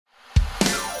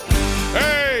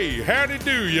howdy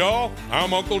do, y'all.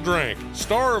 I'm Uncle Drank,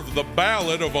 star of The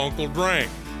Ballad of Uncle Drank.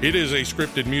 It is a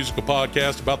scripted musical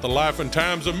podcast about the life and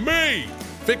times of me,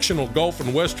 fictional golf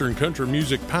and western country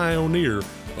music pioneer,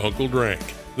 Uncle Drank.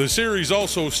 The series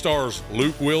also stars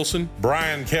Luke Wilson,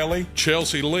 Brian Kelly,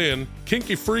 Chelsea Lynn,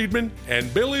 Kinky Friedman,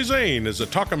 and Billy Zane as a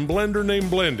talking blender named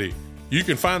Blendy. You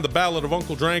can find The Ballad of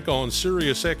Uncle Drank on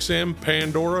SiriusXM,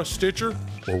 Pandora, Stitcher,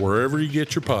 or wherever you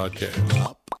get your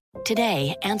podcasts.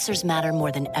 Today, answers matter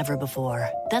more than ever before.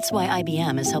 That's why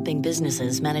IBM is helping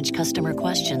businesses manage customer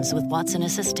questions with Watson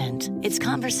Assistant. It's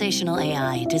conversational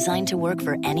AI designed to work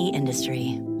for any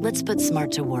industry. Let's put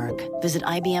smart to work. Visit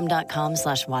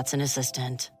IBM.com/Watson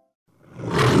Assistant.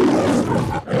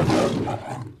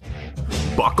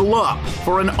 Buckle up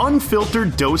for an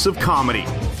unfiltered dose of comedy.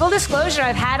 Full disclosure,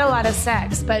 I've had a lot of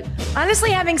sex, but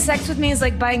honestly, having sex with me is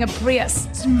like buying a Prius.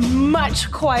 It's much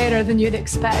quieter than you'd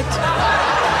expect.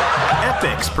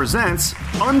 Epix presents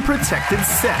Unprotected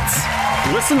Sets.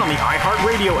 Listen on the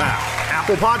iHeartRadio app,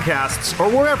 Apple Podcasts, or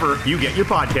wherever you get your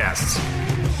podcasts.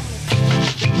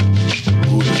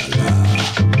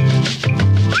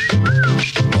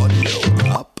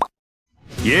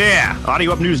 Yeah,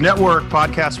 Audio Up News Network,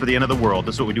 podcast for the end of the world.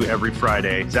 This is what we do every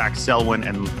Friday. Zach Selwyn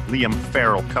and Liam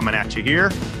Farrell coming at you here.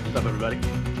 What's up, everybody?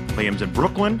 Liam's in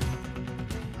Brooklyn.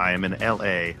 I am in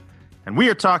L.A., and we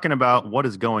are talking about what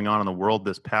is going on in the world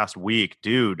this past week.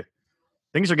 Dude,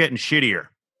 things are getting shittier.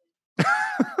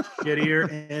 Shittier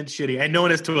and shittier. And no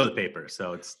one has toilet paper,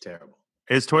 so it's terrible.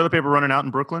 Is toilet paper running out in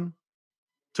Brooklyn?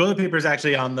 Toilet paper is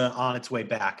actually on its way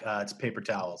back. It's paper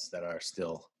towels that are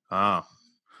still. Oh.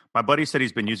 My buddy said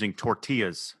he's been using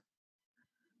tortillas.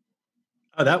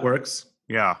 Oh, that works.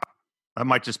 Yeah. That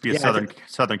might just be a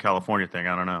Southern California thing.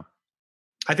 I don't know.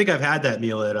 I think I've had that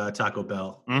meal at Taco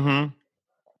Bell. Mm-hmm.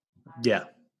 Yeah.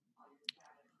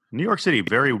 New York City,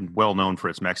 very well known for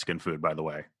its Mexican food, by the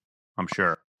way. I'm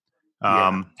sure.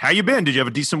 How you been? Did you have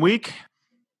a decent week?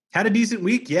 Had a decent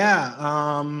week, yeah.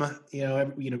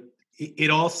 It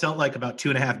all felt like about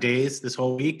 2.5 days this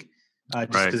whole week,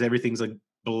 just because everything's like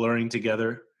blurring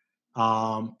together.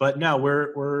 But no,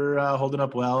 we're holding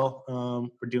up well.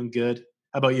 We're doing good.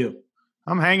 How about you?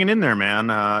 I'm hanging in there,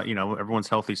 man. Everyone's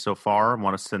healthy so far. I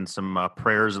want to send some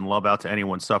prayers and love out to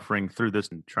anyone suffering through this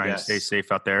and trying to stay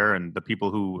safe out there. And the people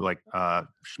who, like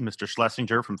Mr.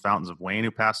 Schlesinger from Fountains of Wayne,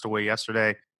 who passed away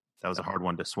yesterday. That was a hard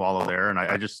one to swallow there. And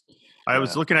I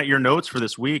was looking at your notes for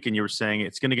this week, and you were saying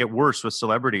it's going to get worse with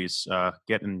celebrities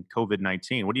getting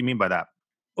COVID-19. What do you mean by that?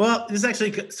 Well, this is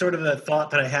actually sort of a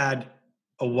thought that I had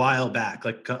a while back,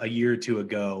 like a year or two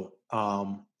ago,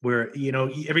 where,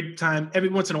 every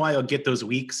once in a while you'll get those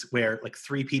weeks where like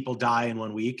 3 people die in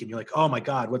 1 week and you're like, oh my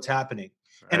God, what's happening?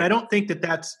 Right. And I don't think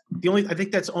that's I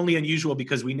think that's only unusual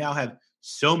because we now have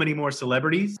so many more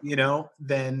celebrities,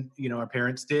 than, our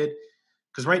parents did.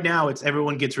 Because right now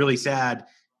everyone gets really sad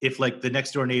if like the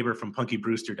next door neighbor from Punky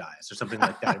Brewster dies or something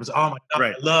like that. It was, oh my God,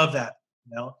 I love that.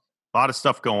 A lot of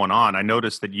stuff going on. I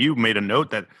noticed that you made a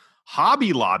note that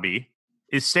Hobby Lobby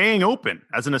is staying open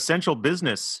as an essential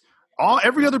business.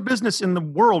 Every other business in the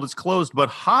world is closed, but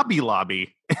Hobby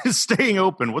Lobby is staying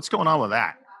open. What's going on with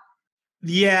that?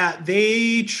 Yeah,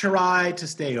 they try to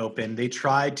stay open. They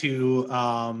try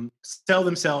to sell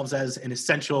themselves as an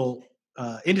essential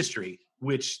industry,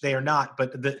 which they are not.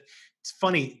 But it's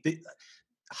funny.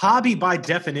 Hobby, by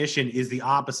definition, is the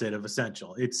opposite of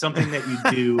essential. It's something that you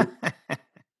do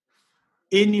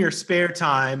in your spare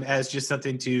time as just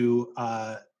something to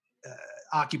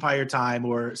occupy your time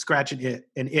or scratch an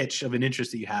itch of an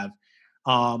interest that you have.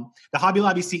 The Hobby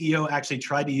Lobby CEO actually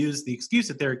tried to use the excuse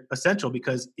that they're essential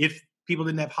because if people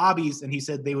didn't have hobbies, and he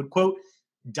said they would, quote,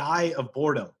 die of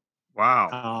boredom.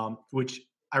 Wow. Which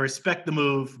I respect the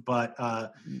move, but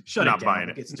shut it down. Not buying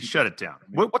it. Shut it down.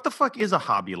 What the fuck is a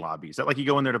Hobby Lobby? Is that like you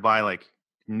go in there to buy like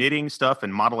knitting stuff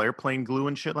and model airplane glue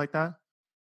and shit like that?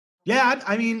 Yeah,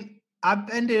 I mean, I've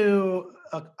been to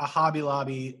a Hobby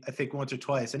Lobby, I think once or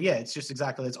twice. And yeah, it's just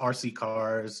exactly, it's RC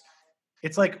cars.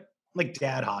 It's like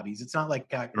dad hobbies. It's not like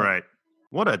right.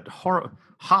 What a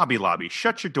Hobby Lobby.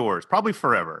 Shut your doors, probably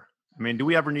forever. I mean, do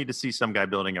we ever need to see some guy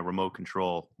building a remote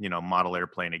control, model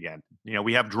airplane again?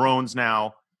 We have drones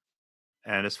now.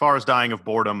 And as far as dying of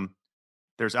boredom,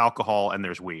 there's alcohol and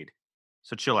there's weed.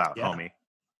 So chill out, homie.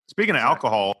 Speaking of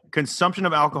alcohol, consumption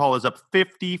of alcohol is up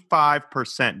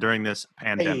 55% during this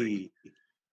pandemic. Hey.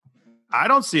 I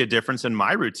don't see a difference in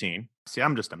my routine. See,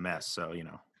 I'm just a mess. So,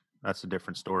 that's a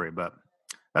different story. But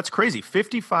that's crazy.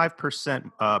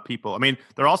 55% people. I mean,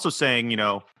 they're also saying,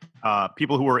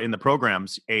 people who are in the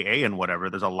programs, AA and whatever,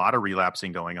 there's a lot of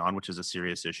relapsing going on, which is a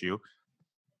serious issue.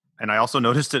 And I also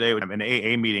noticed today an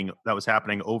AA meeting that was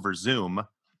happening over Zoom.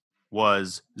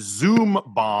 was Zoom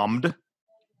bombed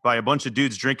by a bunch of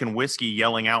dudes drinking whiskey,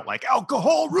 yelling out like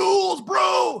 "alcohol rules,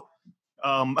 bro."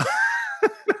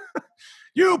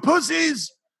 You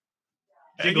pussies.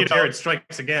 Jingle Jared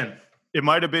strikes again. It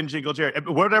might have been Jingle Jared.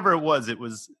 Whatever it was,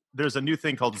 there's a new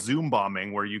thing called Zoom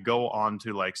bombing where you go on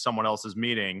to like someone else's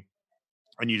meeting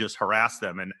and you just harass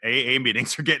them. And AA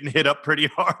meetings are getting hit up pretty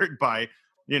hard by,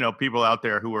 people out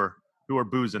there who are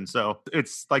boozing. So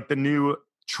it's like the new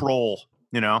troll,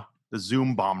 the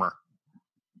Zoom bomber.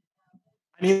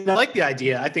 I mean, I like the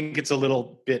idea. I think it's a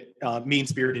little bit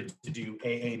mean-spirited to do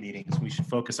AA meetings. We should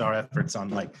focus our efforts on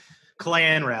like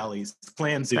clan rallies,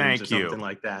 clan Zooms, or something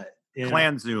like that.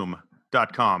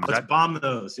 Clanzoom.com. Let's bomb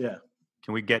those, yeah.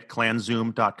 Can we get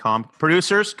clanzoom.com?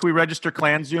 Producers, can we register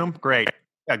ClanZoom? Great.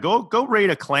 Yeah, go raid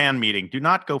a clan meeting. Do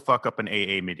not go fuck up an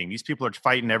AA meeting. These people are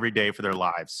fighting every day for their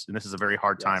lives, and this is a very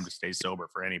hard time to stay sober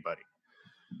for anybody.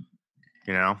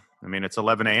 It's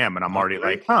 11 a.m. and I'm already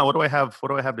like, what do I have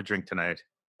to drink tonight?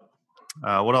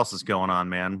 What else is going on,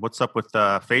 man? What's up with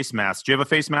face masks? Do you have a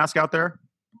face mask out there?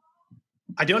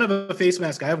 I don't have a face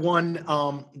mask. I have one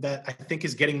that I think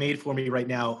is getting made for me right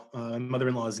now. My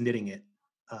mother-in-law is knitting it.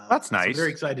 That's nice. So I'm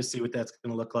very excited to see what that's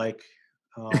going to look like.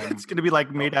 It's going to be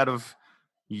like made out of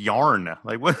yarn.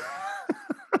 Like what?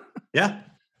 Yeah.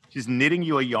 She's knitting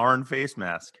you a yarn face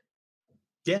mask.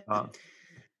 Yeah.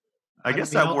 I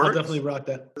guess that works. I'll definitely rock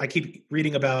that. I keep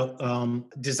reading about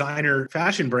designer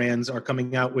fashion brands are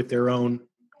coming out with their own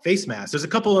face masks. There's a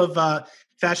couple of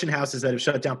fashion houses that have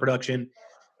shut down production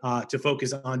to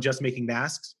focus on just making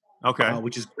masks. Okay.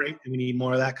 Which is great. And we need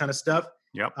more of that kind of stuff.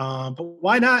 Yep. But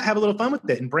why not have a little fun with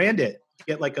it and brand it?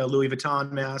 Get like a Louis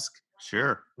Vuitton mask.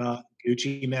 Sure.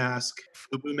 Gucci mask.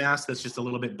 FUBU mask that's just a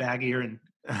little bit baggier and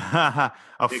bigger.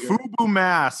 FUBU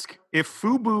mask. If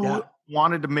FUBU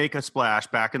wanted to make a splash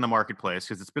back in the marketplace,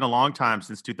 because it's been a long time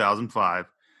since 2005,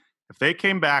 if they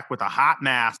came back with a hot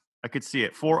mask, I could see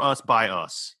it. For us, by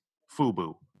us.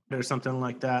 FUBU. Or something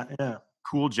like that. Yeah.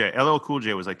 Cool J. LL Cool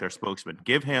J was like their spokesman.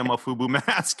 Give him a FUBU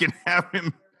mask and have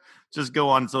him just go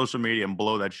on social media and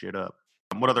blow that shit up.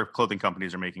 What other clothing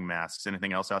companies are making masks?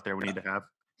 Anything else out there we need to have?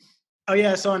 Oh,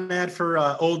 yeah. I saw an ad for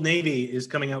Old Navy is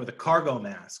coming out with a cargo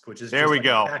mask, which is there we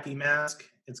go. A khaki mask.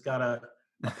 It's got a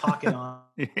pocket on.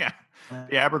 Yeah.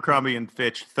 The Abercrombie &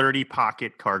 Fitch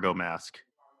 30-pocket cargo mask.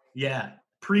 Yeah.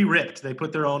 Pre-ripped. They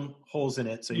put their own holes in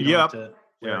it so you don't have to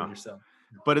wear it yourself.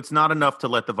 But it's not enough to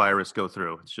let the virus go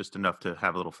through. It's just enough to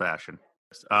have a little fashion.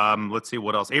 Let's see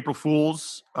what else. April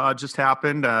Fool's just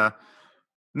happened.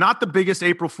 Not the biggest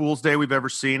April Fool's Day we've ever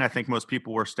seen. I think most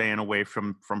people were staying away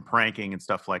from pranking and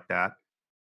stuff like that,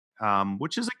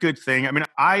 which is a good thing. I mean,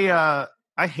 I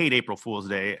hate April Fool's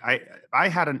Day. I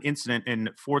had an incident in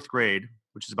 4th grade,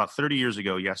 which is about 30 years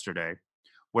ago yesterday,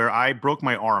 where I broke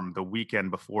my arm the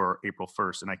weekend before April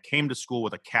 1st, and I came to school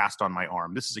with a cast on my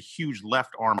arm. This is a huge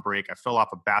left arm break. I fell off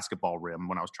a basketball rim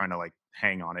when I was trying to like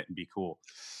hang on it and be cool.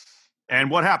 And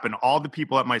what happened? All the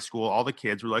people at my school, all the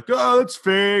kids were like, "Oh, that's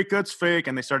fake, that's fake,"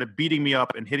 and they started beating me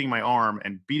up and hitting my arm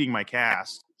and beating my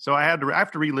cast. So I have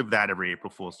to relive that every April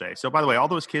Fool's Day. So by the way, all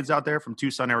those kids out there from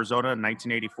Tucson, Arizona in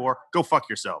 1984, go fuck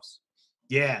yourselves.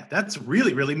 Yeah, that's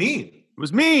really, really mean. It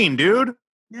was mean, dude.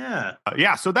 Yeah.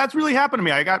 Yeah, so that's really happened to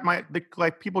me. I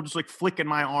got people just like flicking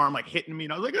my arm, like hitting me.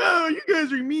 And I was like, "Oh, you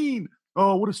guys are mean.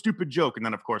 Oh, what a stupid joke." And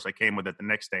then, of course, I came with it the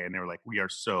next day and they were like, "We are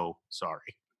so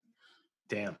sorry."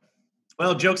 Damn.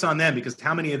 Well, joke's on them because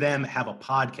how many of them have a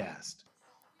podcast?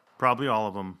 Probably all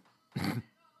of them.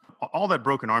 All that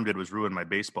broken arm did was ruin my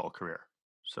baseball career.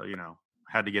 So, I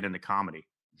had to get into comedy.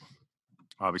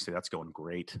 Obviously, that's going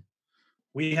great.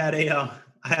 I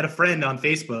had a friend on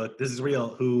Facebook, this is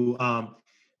real, who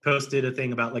posted a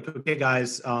thing about like, "Okay,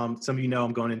 guys, some of you know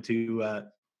I'm going into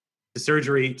the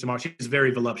surgery tomorrow." She's a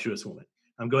very voluptuous woman.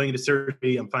 "I'm going into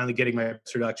surgery. I'm finally getting my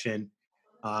reduction."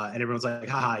 And everyone's like,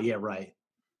 "Haha, yeah, right.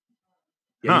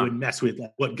 Yeah, you wouldn't mess with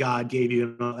what God gave you."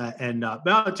 And all that. And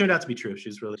well, it turned out to be true.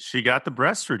 She got the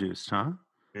breasts reduced, huh?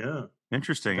 Yeah.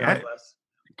 Interesting.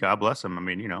 God bless them. I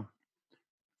mean,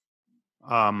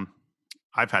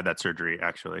 I've had that surgery,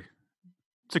 actually.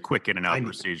 It's a quick in and out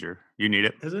procedure. You need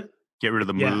it? Is it? Get rid of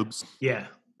the moobs. Yeah.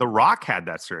 The Rock had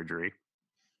that surgery.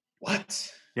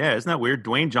 What? Yeah, isn't that weird?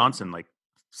 Dwayne Johnson, like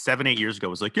 7-8 years ago,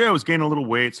 was like, "Yeah, I was gaining a little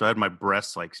weight, so I had my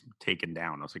breasts like taken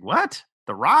down." I was like, "What?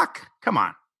 The Rock? Come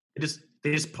on."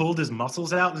 They just pulled his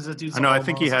muscles out? I know. I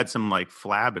think he had some like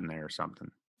flab in there or something.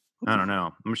 I don't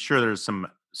know. I'm sure there's some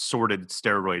sordid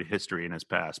steroid history in his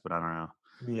past, but I don't know.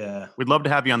 Yeah. We'd love to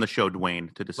have you on the show,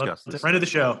 Dwayne, to discuss this. Friend of the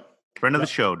show. Friend of the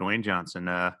show, Dwayne Johnson.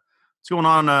 What's going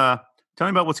on? Tell me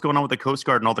about what's going on with the Coast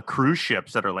Guard and all the cruise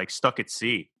ships that are like stuck at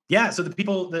sea. Yeah, so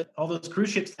all those cruise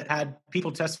ships that had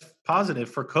people test positive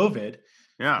for COVID,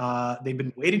 they've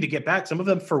been waiting to get back. Some of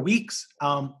them for weeks,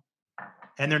 and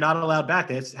they're not allowed back.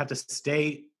 They have to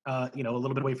stay, a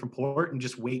little bit away from port and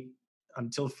just wait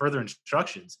until further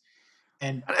instructions.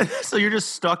 And so you're just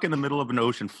stuck in the middle of an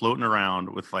ocean, floating around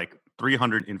with like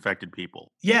 300 infected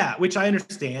people. Yeah, which I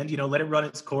understand. Let it run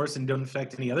its course and don't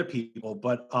affect any other people.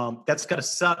 But that's got to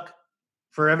suck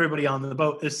for everybody on the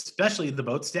boat, especially the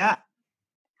boat staff.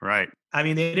 Right. I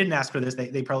mean, they didn't ask for this.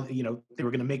 They probably, they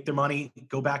were going to make their money,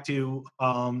 go back to,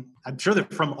 I'm sure they're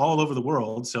from all over the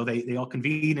world. So they all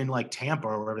convene in like Tampa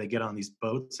or wherever they get on these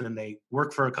boats, and they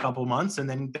work for a couple months and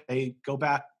then they go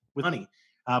back with money.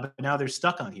 But now they're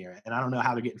stuck on here, and I don't know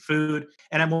how they're getting food.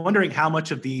 And I'm wondering how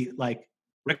much of the like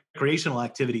recreational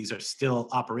activities are still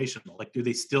operational. Like, do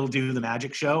they still do the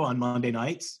magic show on Monday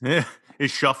nights? Yeah.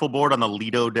 Is shuffleboard on the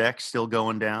Lido deck still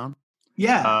going down?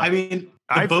 Yeah. I mean,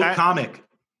 boat comic.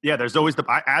 Yeah, there's always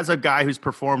as a guy who's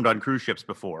performed on cruise ships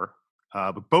before,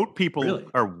 but boat people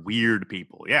are weird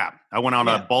people. Yeah. I went on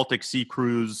a Baltic Sea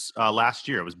cruise last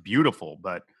year. It was beautiful,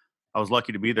 but I was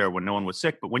lucky to be there when no one was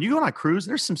sick. But when you go on a cruise,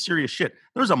 there's some serious shit.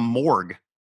 There's a morgue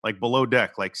like below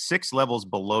deck, like 6 levels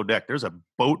below deck. There's a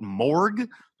boat morgue.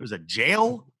 There's a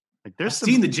jail. Like I've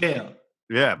seen the jail.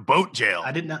 Yeah, boat jail.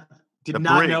 I did not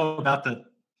know about the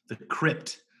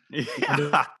crypt.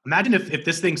 Yeah. Imagine if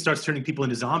this thing starts turning people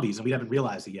into zombies and we haven't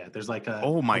realized it yet. There's like a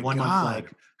 1 month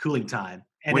like cooling time.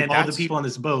 And then all the people on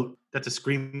this boat, that's a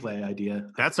screenplay idea.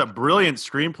 That's a brilliant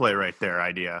screenplay right there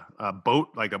idea. A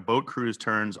boat cruise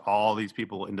turns all these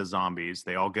people into zombies.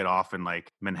 They all get off in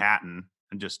like Manhattan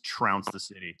and just trounce the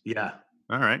city. Yeah.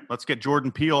 All right. Let's get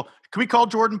Jordan Peele. Can we call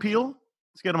Jordan Peele?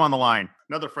 Let's get him on the line.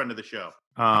 Another friend of the show.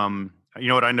 You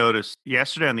know what I noticed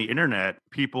yesterday on the internet?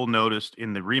 People noticed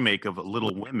in the remake of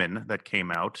Little Women that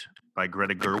came out by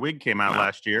Greta Gerwig, came out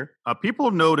last year. People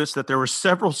noticed that there were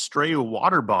several stray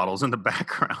water bottles in the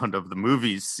background of the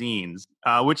movie's scenes,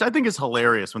 which I think is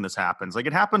hilarious when this happens. Like,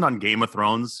 it happened on Game of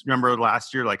Thrones. Remember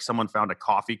last year, like someone found a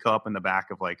coffee cup in the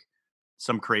back of like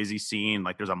some crazy scene.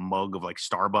 Like there's a mug of like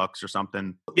Starbucks or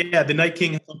something. Yeah, the Night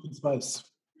King pumpkin spice.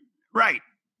 Right.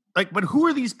 Like, but who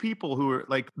are these people who are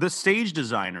like the stage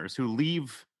designers who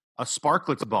leave a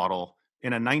Sparklets bottle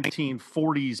in a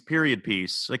 1940s period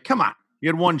piece? Like, come on, you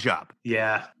had one job.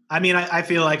 Yeah. I mean, I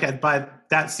feel like by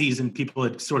that season, people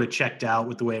had sort of checked out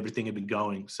with the way everything had been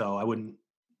going. So I wouldn't,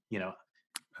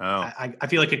 I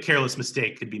feel like a careless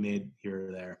mistake could be made here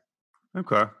or there.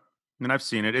 Okay. And I've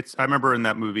seen it. I remember in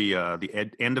that movie,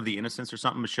 The End of the Innocents or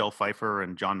something, Michelle Pfeiffer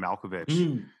and John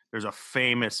Malkovich. There's a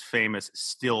famous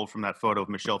still from that photo of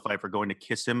Michelle Pfeiffer going to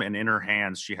kiss him, and in her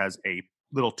hands she has a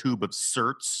little tube of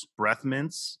Certs breath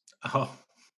mints. Oh,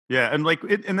 yeah, and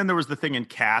and then there was the thing in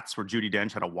Cats where Judi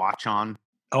Dench had a watch on.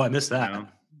 Oh, I missed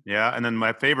that. Yeah, and then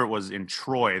my favorite was in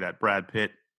Troy, that Brad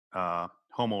Pitt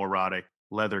homoerotic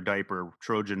leather diaper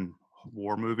Trojan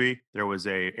War movie. There was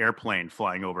a airplane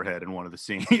flying overhead in one of the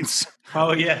scenes.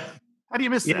 Oh yeah. How do you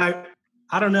miss that?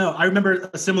 I don't know. I remember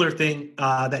a similar thing,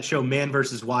 that show Man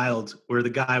vs. Wild, where the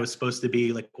guy was supposed to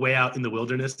be like way out in the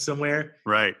wilderness somewhere.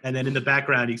 Right. And then in the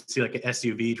background, you see like an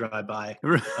SUV drive by.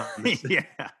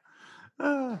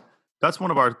 Yeah. That's one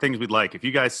of our things we'd like. If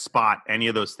you guys spot any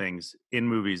of those things in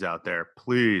movies out there,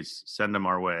 please send them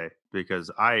our way, because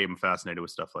I am fascinated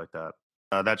with stuff like that.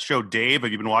 That show, Dave,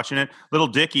 have you been watching it? Little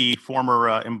Dicky,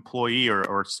 former employee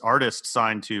or artist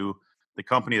signed to the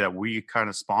company that we kind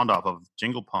of spawned off of,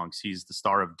 Jingle Punks. He's the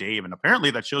star of Dave, and apparently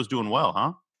that show's doing well,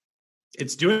 huh?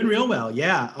 It's doing real well,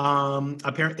 yeah.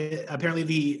 Apparently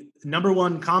the number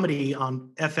one comedy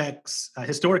on FX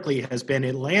historically has been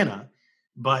Atlanta,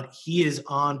 but he is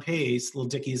on pace, Little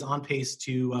Dicky is on pace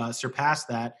to surpass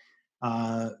that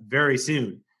very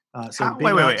soon.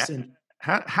 Wait.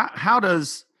 How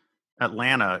does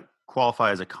Atlanta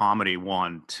qualify as a comedy?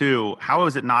 1, 2, how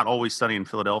is it not Always Sunny in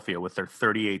Philadelphia with their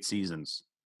 38 seasons?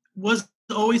 Was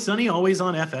Always Sunny always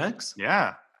on FX?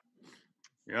 Yeah.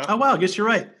 Oh wow, I guess you're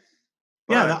right.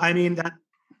 Yeah, I mean that.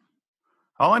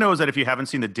 All I know is that if you haven't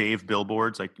seen the Dave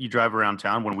billboards, like you drive around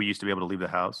town when we used to be able to leave the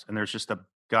house, and there's just a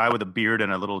guy with a beard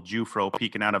and a little Jufro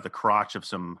peeking out of the crotch of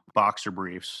some boxer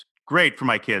briefs. Great for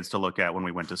my kids to look at when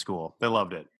we went to school. They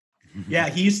loved it. Yeah,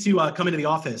 he used to come into the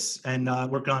office and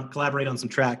collaborate on some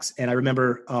tracks. And I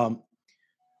remember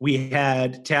we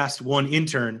had tasked one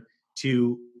intern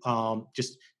to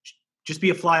just be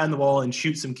a fly on the wall and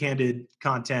shoot some candid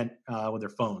content with their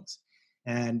phones.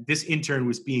 And this intern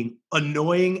was being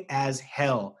annoying as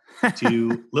hell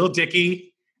to Lil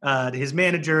Dicky, his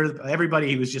manager, everybody.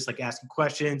 He was just like asking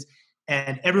questions,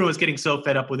 and everyone was getting so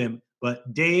fed up with him.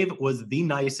 But Dave was the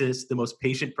nicest, the most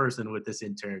patient person with this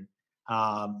intern.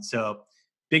 So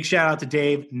big shout out to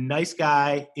Dave. Nice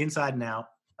guy, inside and out.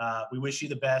 We wish you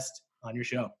the best on your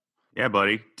show. Yeah,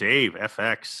 buddy. Dave,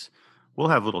 FX. We'll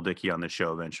have Little Dicky on the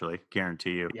show eventually.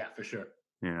 Guarantee you. Yeah, for sure.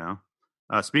 You know.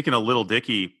 Speaking of Little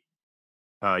Dicky,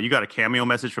 you got a cameo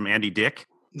message from Andy Dick?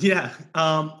 Yeah.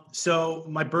 So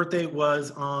my birthday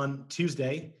was on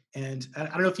Tuesday, and I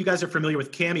don't know if you guys are familiar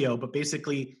with Cameo, but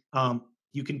basically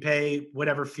you can pay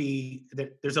whatever fee.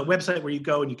 There's a website where you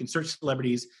go and you can search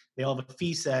celebrities. They all have a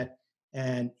fee set,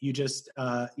 and you just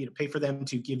pay for them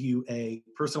to give you a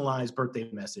personalized birthday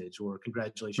message or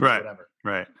congratulations, or whatever.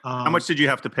 Right. How much did you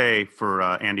have to pay for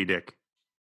Andy Dick?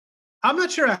 I'm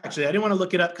not sure, actually. I didn't want to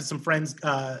look it up because some friends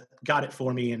got it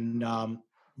for me, and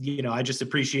I just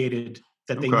appreciated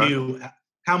that they knew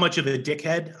how much of a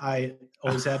dickhead I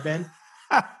always have been.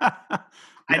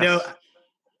 Yes.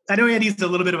 I know Andy's a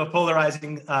little bit of a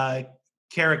polarizing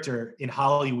character in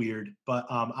Hollywood, but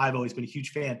I've always been a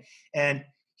huge fan. And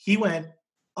he went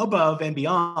above and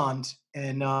beyond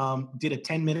and did a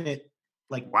 10-minute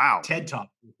TED talk.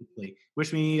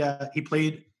 Basically, he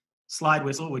played slide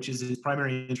whistle, which is his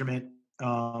primary instrument,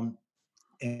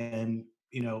 and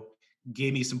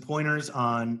gave me some pointers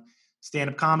on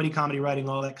stand-up comedy writing,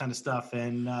 all that kind of stuff,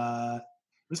 and it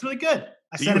was really good.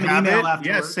 I sent him an email afterwards.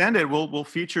 Yeah, send it. We'll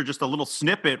feature just a little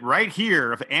snippet right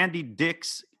here of Andy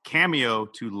Dick's cameo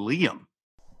to Liam.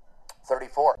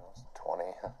 34. 20.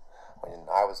 When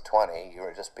I was 20, you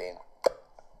were just being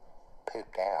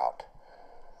pooped out.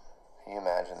 Can you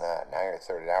imagine that? Now you're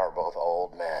 30. Now we're both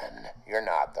old men. You're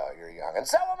not, though. You're young. And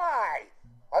so am I.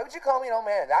 Why would you call me an old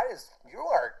man? You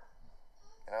are.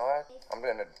 You know what? I'm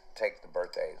going to take the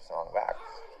birthday song back.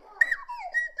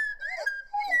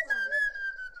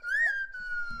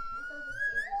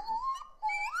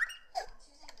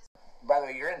 By the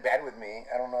way, you're in bed with me.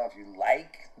 I don't know if you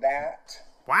like that.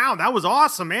 Wow, that was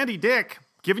awesome. Andy Dick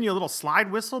giving you a little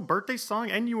slide whistle, birthday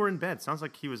song, and you were in bed. Sounds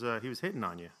like he was hitting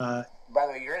on you. By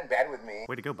the way, you're in bed with me.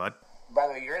 Way to go, bud. By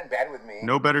the way, you're in bed with me.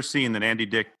 No better scene than Andy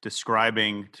Dick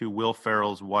describing to Will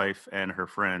Ferrell's wife and her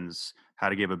friends how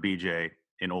to give a BJ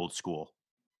in Old School.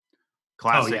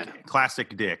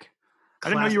 Classic Dick. I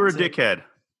didn't know you were a dickhead.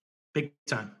 Big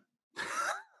time.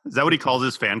 Is that what he calls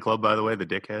his fan club, by the way, the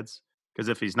Dickheads? Because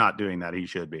if he's not doing that, he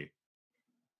should be.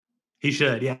 He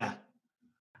should, yeah.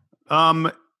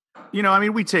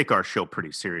 We take our show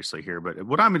pretty seriously here, but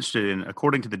what I'm interested in,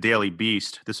 according to the Daily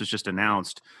Beast, this was just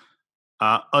announced,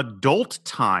 Adult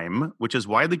Time, which is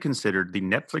widely considered the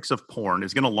Netflix of porn,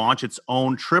 is going to launch its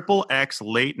own XXX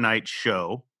late night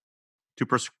show to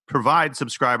provide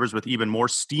subscribers with even more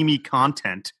steamy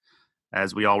content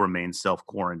as we all remain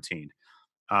self-quarantined.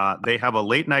 They have a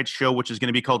late night show, which is going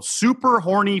to be called Super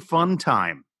Horny Fun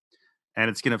Time. And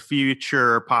it's going to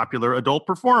feature popular adult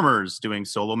performers doing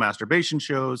solo masturbation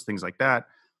shows, things like that,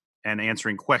 and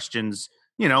answering questions,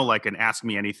 like an Ask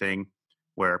Me Anything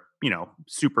where,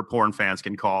 super porn fans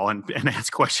can call and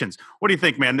ask questions. What do you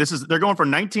think, man? They're going for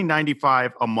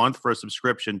 $19.95 a month for a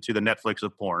subscription to the Netflix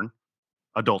of porn,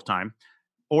 Adult Time,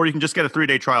 or you can just get a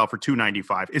 3-day trial for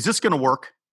 $2.95. Is this going to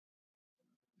work?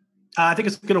 I think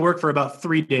it's going to work for about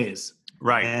 3 days.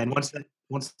 Right. And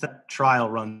once that trial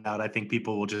runs out, I think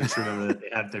people will just remember that they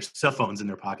have their cell phones in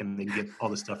their pocket and they can get all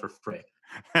this stuff for free.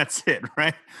 That's it,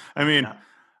 right? I mean,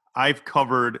 I've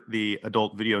covered the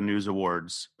Adult Video News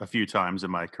Awards a few times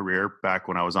in my career. Back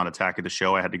when I was on Attack of the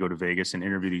Show, I had to go to Vegas and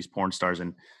interview these porn stars,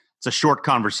 and it's a short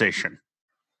conversation.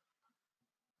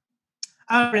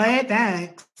 All right,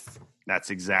 thanks. That's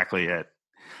exactly it.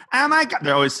 Oh my God.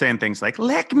 They're always saying things like,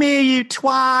 lick me, you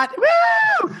twat.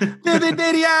 Woo! Do the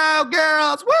video,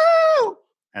 girls. Woo!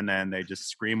 And then they just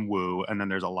scream woo. And then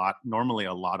there's normally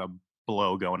a lot of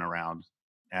blow going around.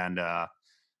 And I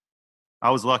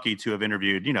was lucky to have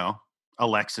interviewed,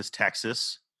 Alexis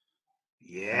Texas.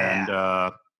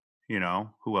 Yeah.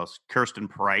 And, who else? Kirsten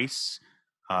Price,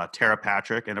 Tara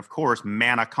Patrick, and of course,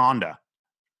 Manaconda.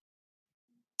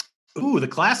 Ooh, the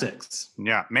classics.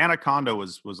 Yeah, Manaconda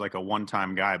was like a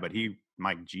one-time guy, but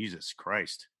Jesus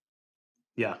Christ.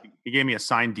 Yeah. He gave me a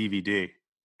signed DVD,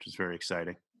 which is very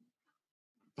exciting.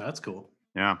 Well, that's cool.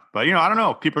 Yeah, but I don't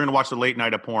know. People are going to watch the late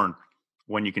night of porn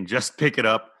when you can just pick it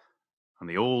up on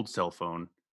the old cell phone.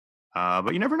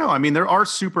 But you never know. I mean, there are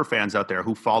super fans out there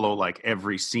who follow like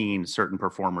every scene certain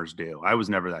performers do. I was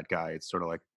never that guy. It's sort of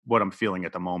like what I'm feeling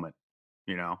at the moment,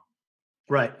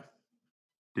 Right.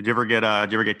 Did you ever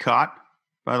get caught,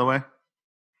 by the way?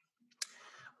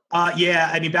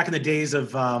 Yeah. I mean, back in the days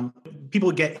of people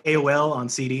would get AOL on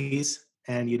CDs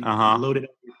and you'd load it up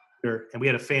on your computer, and we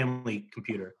had a family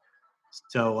computer.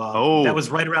 So that was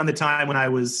right around the time when I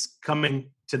was coming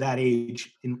to that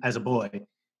age as a boy.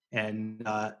 And,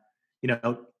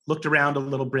 looked around a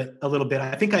little bit.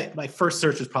 I think my first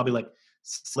search was probably like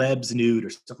celebs nude or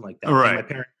something like that.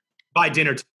 Right. And by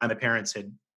dinner time, my parents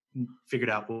had figured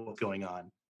out what was going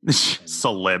on.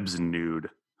 Celebs nude.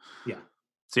 Yeah.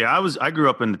 See, I grew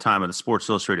up in the time of the Sports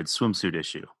Illustrated swimsuit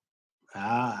issue,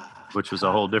 which was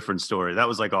a whole different story. That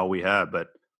was like all we had. But,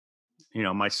 you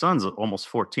know, my son's almost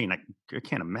 14. I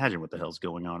can't imagine what the hell's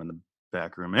going on in the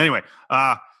back room. Anyway,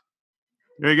 there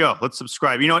you go. Let's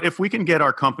subscribe. You know, if we can get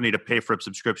our company to pay for a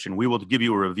subscription, we will give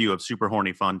you a review of Super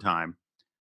Horny Fun Time.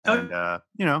 And,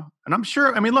 you know, and I'm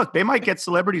sure, I mean, look, they might get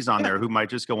celebrities on there who might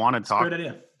just go on and talk. Great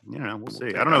idea. You know, we'll see.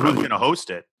 I don't know who's going to host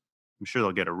it. I'm sure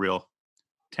they'll get a real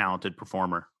talented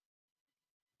performer.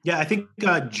 Yeah, I think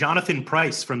Jonathan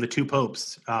Pryce from the Two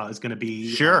Popes is going to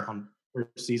be on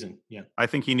first season. Yeah, I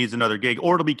think he needs another gig,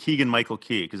 or it'll be Keegan-Michael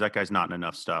Key because that guy's not in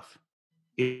enough stuff.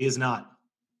 He is not.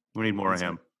 We need more of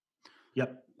him.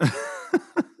 Yep.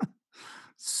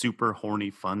 Super Horny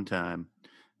Fun Time.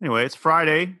 Anyway, it's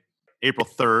Friday, April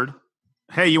 3rd.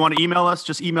 Hey, you want to email us?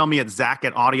 Just email me at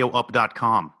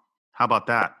zach@audioup.com. How about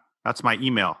that? That's my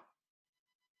email.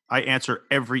 I answer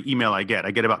every email I get.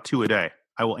 I get about 2 a day.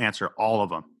 I will answer all of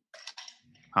them.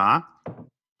 Huh? Nice.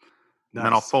 And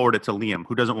then I'll forward it to Liam,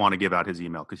 who doesn't want to give out his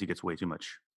email because he gets way too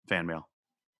much fan mail.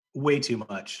 Way too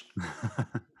much.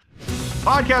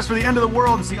 Podcast for the end of the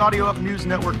world. It's the Audio Up News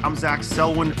Network. I'm Zach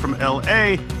Selwyn from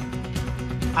LA.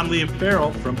 I'm Liam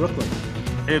Farrell from Brooklyn.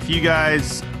 If you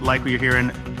guys like what you're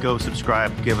hearing, go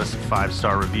subscribe, give us a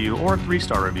 5-star review or a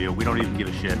 3-star review. We don't even give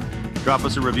a shit. Drop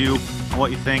us a review on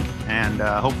what you think, and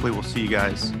hopefully we'll see you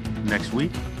guys next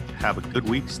week. Have a good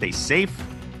week. Stay safe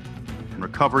and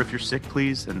recover if you're sick,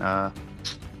 please, and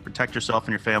protect yourself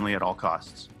and your family at all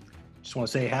costs. Just want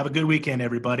to say have a good weekend,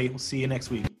 everybody. We'll see you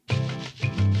next week.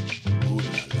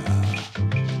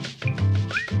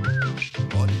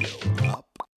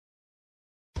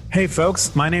 Hey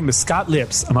folks, my name is Scott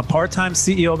Lips. I'm a part-time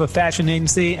CEO of a fashion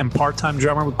agency and part-time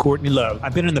drummer with Courtney Love.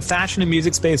 I've been in the fashion and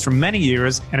music space for many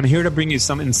years, and I'm here to bring you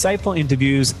some insightful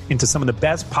interviews into some of the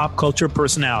best pop culture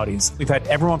personalities. We've had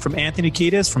everyone from Anthony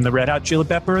Kiedis from the Red Hot Chili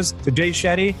Peppers to Jay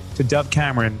Shetty to Dove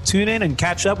Cameron. Tune in and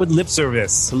catch up with Lip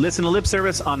Service. Listen to Lip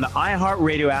Service on the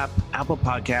iHeartRadio app, Apple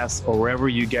Podcasts, or wherever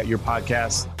you get your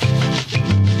podcasts.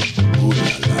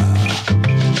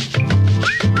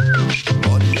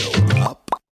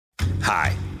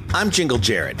 Hi, I'm Jingle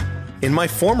Jared. In my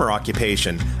former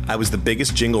occupation, I was the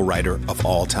biggest jingle writer of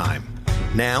all time.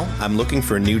 Now, I'm looking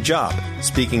for a new job,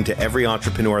 speaking to every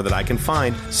entrepreneur that I can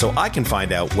find so I can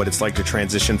find out what it's like to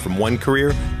transition from one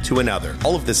career to another.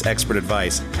 All of this expert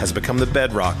advice has become the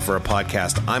bedrock for a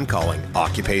podcast I'm calling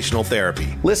Occupational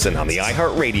Therapy. Listen on the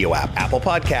iHeartRadio app, Apple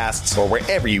Podcasts, or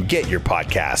wherever you get your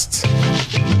podcasts.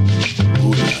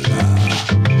 Ooh la la.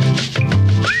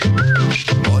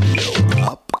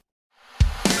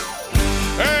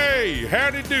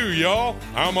 Howdy do, y'all.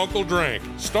 I'm Uncle Drank,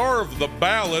 star of The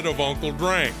Ballad of Uncle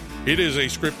Drank. It is a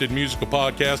scripted musical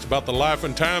podcast about the life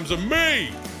and times of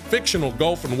me, fictional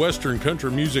Gulf and Western country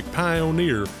music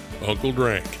pioneer, Uncle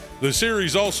Drank. The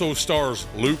series also stars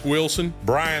Luke Wilson,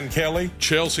 Brian Kelly,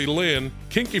 Chelsea Lynn,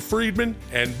 Kinky Friedman,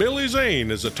 and Billy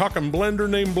Zane as a talking blender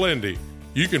named Blendy.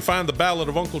 You can find The Ballad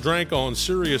of Uncle Drank on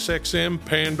SiriusXM,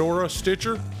 Pandora,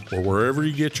 Stitcher, or wherever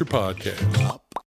you get your podcasts.